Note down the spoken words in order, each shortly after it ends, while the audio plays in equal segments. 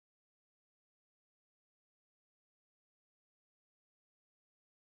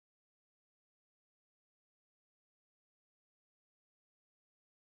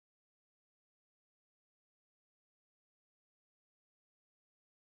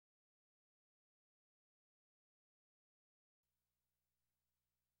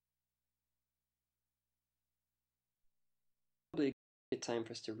It's time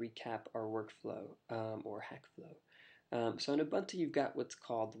for us to recap our workflow or hack flow. So in Ubuntu, you've got what's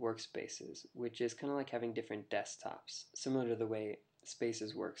called workspaces, which is kind of like having different desktops, similar to the way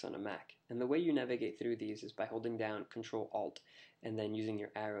Spaces works on a Mac. And the way you navigate through these is by holding down Control-Alt and then using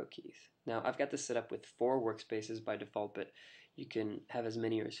your arrow keys. Now, I've got this set up with 4 workspaces by default, but you can have as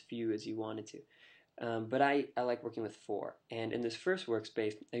many or as few as you wanted to. But I like working with 4. And in this first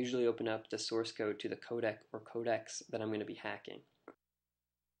workspace, I usually open up the source code to the codec or codecs that I'm going to be hacking.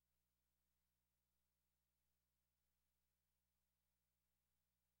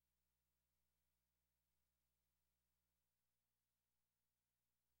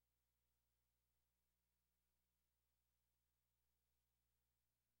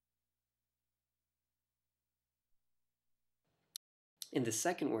 In the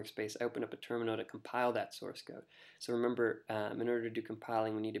second workspace, I open up a terminal to compile that source code. So remember, in order to do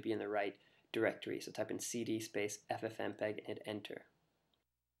compiling, we need to be in the right directory. So type in cd space ffmpeg and hit enter.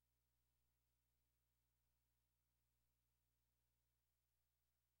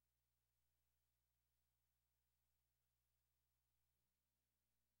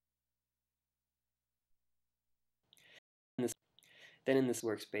 Then in this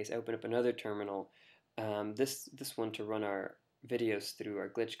workspace, I open up another terminal, this one to run our videos through our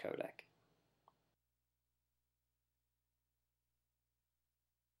glitch codec.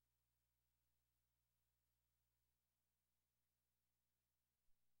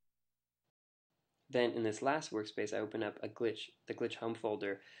 Then in this last workspace, I open up the glitch home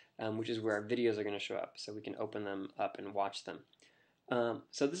folder, which is where our videos are going to show up, so we can open them up and watch them.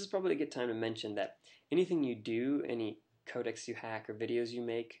 So this is probably a good time to mention that anything you do, any codecs you hack or videos you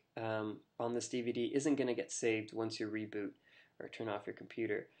make on this DVD isn't going to get saved once you reboot or turn off your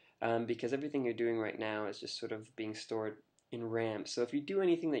computer, because everything you're doing right now is just sort of being stored in RAM. So if you do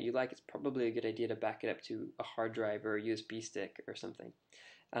anything that you like, it's probably a good idea to back it up to a hard drive or a USB stick or something.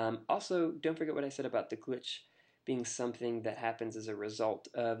 Also, don't forget what I said about the glitch being something that happens as a result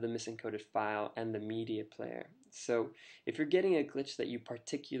of the misencoded file and the media player. So if you're getting a glitch that you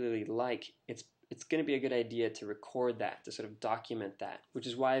particularly like, it's going to be a good idea to record that, to sort of document that, which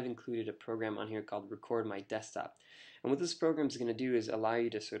is why I've included a program on here called Record My Desktop. And what this program is going to do is allow you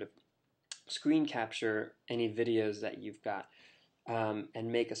to sort of screen capture any videos that you've got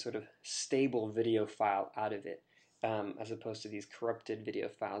and make a sort of stable video file out of it. As opposed to these corrupted video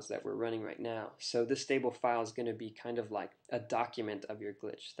files that we're running right now. So this stable file is going to be kind of like a document of your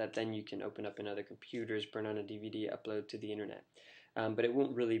glitch that then you can open up in other computers, burn on a DVD, upload to the internet. But it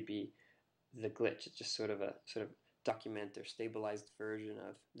won't really be the glitch. It's just sort of a document or stabilized version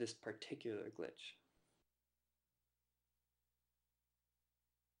of this particular glitch.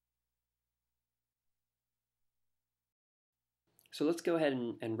 So let's go ahead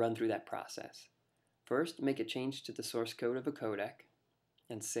and run through that process. First, make a change to the source code of a codec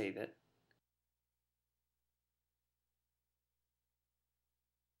and save it.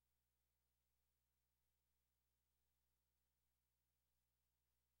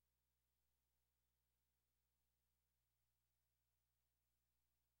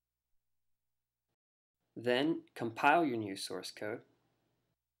 Then compile your new source code.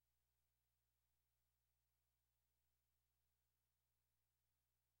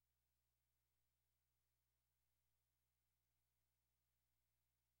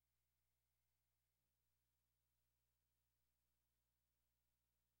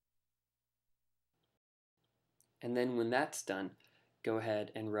 And then when that's done, go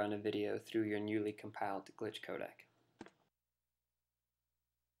ahead and run a video through your newly compiled glitch codec.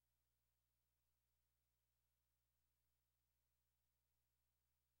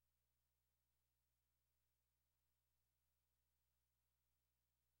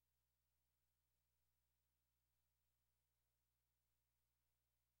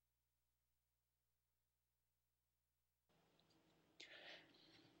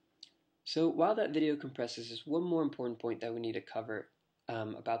 So while that video compresses, there's one more important point that we need to cover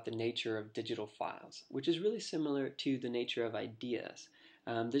about the nature of digital files, which is really similar to the nature of ideas.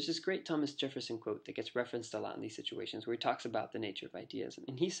 There's this great Thomas Jefferson quote that gets referenced a lot in these situations where he talks about the nature of ideas.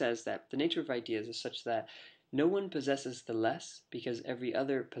 And he says that the nature of ideas is such that no one possesses the less because every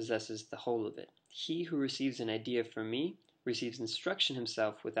other possesses the whole of it. He who receives an idea from me receives instruction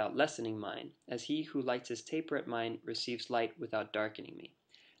himself without lessening mine, as he who lights his taper at mine receives light without darkening me.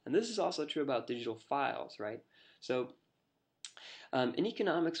 And this is also true about digital files, right? So in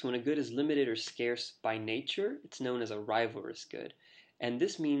economics, when a good is limited or scarce by nature, it's known as a rivalrous good. And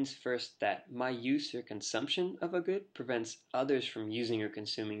this means first that my use or consumption of a good prevents others from using or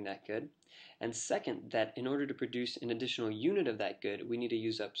consuming that good. And second, that in order to produce an additional unit of that good, we need to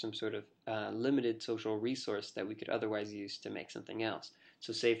use up some sort of limited social resource that we could otherwise use to make something else.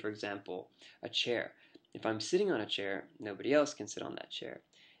 So say, for example, a chair. If I'm sitting on a chair, nobody else can sit on that chair.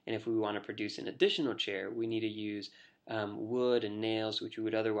 And if we want to produce an additional chair, we need to use wood and nails, which we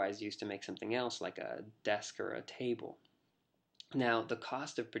would otherwise use to make something else, like a desk or a table. Now, the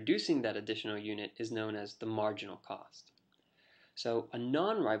cost of producing that additional unit is known as the marginal cost. So a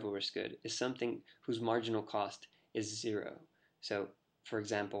non-rivalrous good is something whose marginal cost is zero. So, for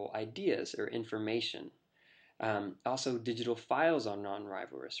example, ideas or information. Also, digital files are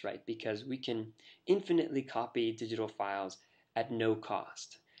non-rivalrous, right? Because we can infinitely copy digital files at no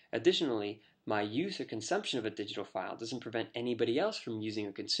cost. Additionally, my use or consumption of a digital file doesn't prevent anybody else from using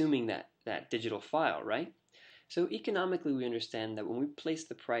or consuming that digital file, right? So economically, we understand that when we place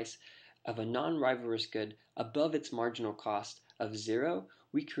the price of a non-rivalrous good above its marginal cost of zero,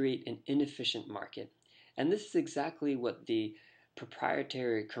 we create an inefficient market. And this is exactly what the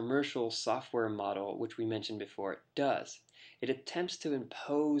proprietary commercial software model, which we mentioned before, does. It attempts to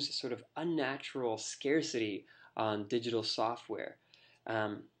impose sort of unnatural scarcity on digital software.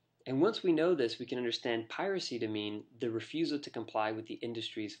 And once we know this, we can understand piracy to mean the refusal to comply with the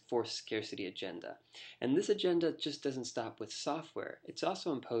industry's forced scarcity agenda. And this agenda just doesn't stop with software. It's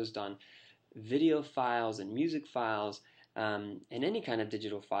also imposed on video files and music files and any kind of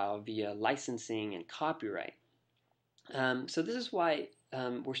digital file via licensing and copyright. So this is why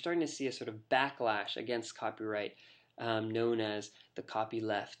we're starting to see a sort of backlash against copyright known as the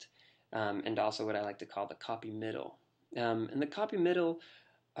copyleft and also what I like to call the copy middle. And the copy middle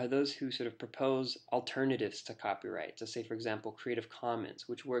are those who sort of propose alternatives to copyright. So say, for example, Creative Commons,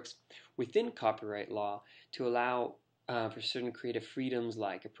 which works within copyright law to allow for certain creative freedoms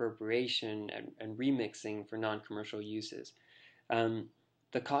like appropriation and remixing for non-commercial uses.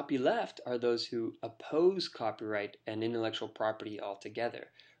 The copyleft are those who oppose copyright and intellectual property altogether,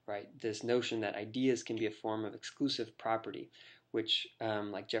 right? This notion that ideas can be a form of exclusive property, which,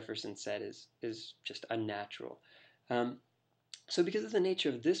 like Jefferson said, is just unnatural. So because of the nature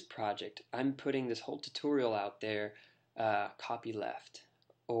of this project, I'm putting this whole tutorial out there, copyleft,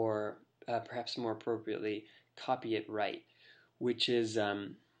 or perhaps more appropriately, copy it right, which is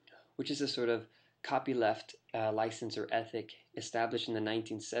a sort of copyleft license or ethic established in the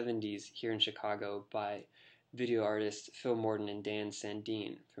 1970s here in Chicago by video artists Phil Morton and Dan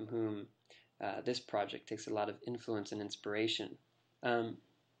Sandine, from whom this project takes a lot of influence and inspiration. And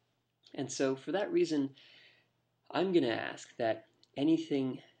so for that reason, I'm going to ask that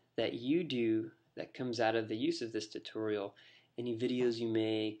anything that you do that comes out of the use of this tutorial, any videos you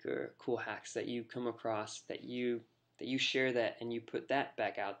make or cool hacks that you come across, that you share that and you put that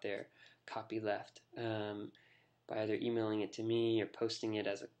back out there, copyleft, by either emailing it to me or posting it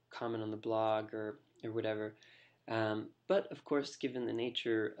as a comment on the blog or whatever. But of course, given the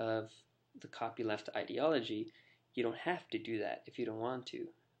nature of the copyleft ideology, you don't have to do that if you don't want to,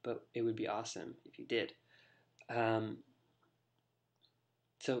 but it would be awesome if you did.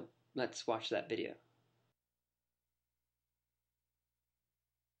 So let's watch that video.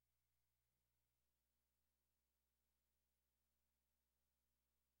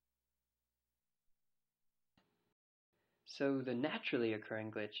 So the naturally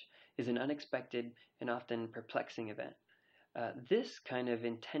occurring glitch is an unexpected and often perplexing event. This kind of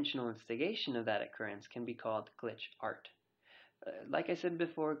intentional instigation of that occurrence can be called glitch art. Like I said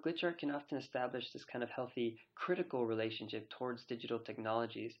before, glitch art can often establish this kind of healthy critical relationship towards digital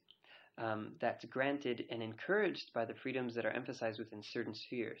technologies that's granted and encouraged by the freedoms that are emphasized within certain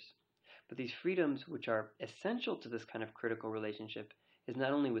spheres. But these freedoms, which are essential to this kind of critical relationship, is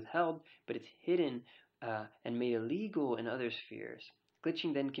not only withheld, but it's hidden and made illegal in other spheres.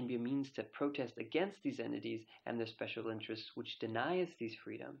 Glitching then can be a means to protest against these entities and their special interests, which deny us these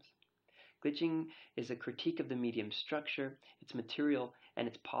freedoms. Glitching is a critique of the medium's structure, its material, and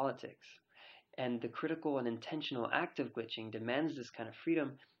its politics. And the critical and intentional act of glitching demands this kind of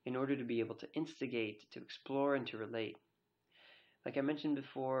freedom in order to be able to instigate, to explore, and to relate. Like I mentioned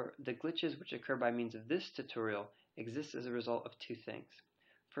before, the glitches which occur by means of this tutorial exist as a result of two things.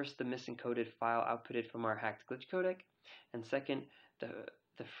 First, the misencoded file outputted from our hacked glitch codec, and second,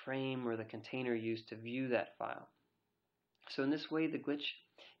 the frame or the container used to view that file. So in this way, the glitch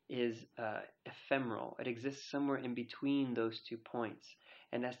is ephemeral. It exists somewhere in between those 2 points.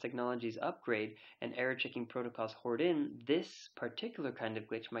 And as technologies upgrade and error checking protocols hoard in, this particular kind of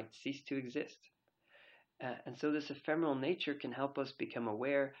glitch might cease to exist. And so this ephemeral nature can help us become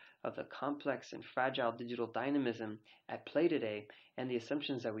aware of the complex and fragile digital dynamism at play today and the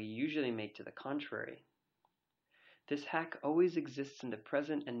assumptions that we usually make to the contrary. This hack always exists in the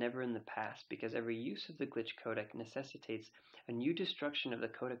present and never in the past because every use of the glitch codec necessitates a new destruction of the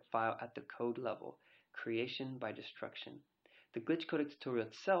codec file at the code level, creation by destruction. The glitch codec tutorial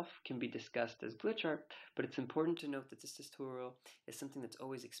itself can be discussed as glitch art, but it's important to note that this tutorial is something that's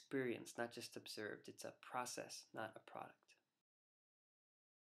always experienced, not just observed. It's a process, not a product.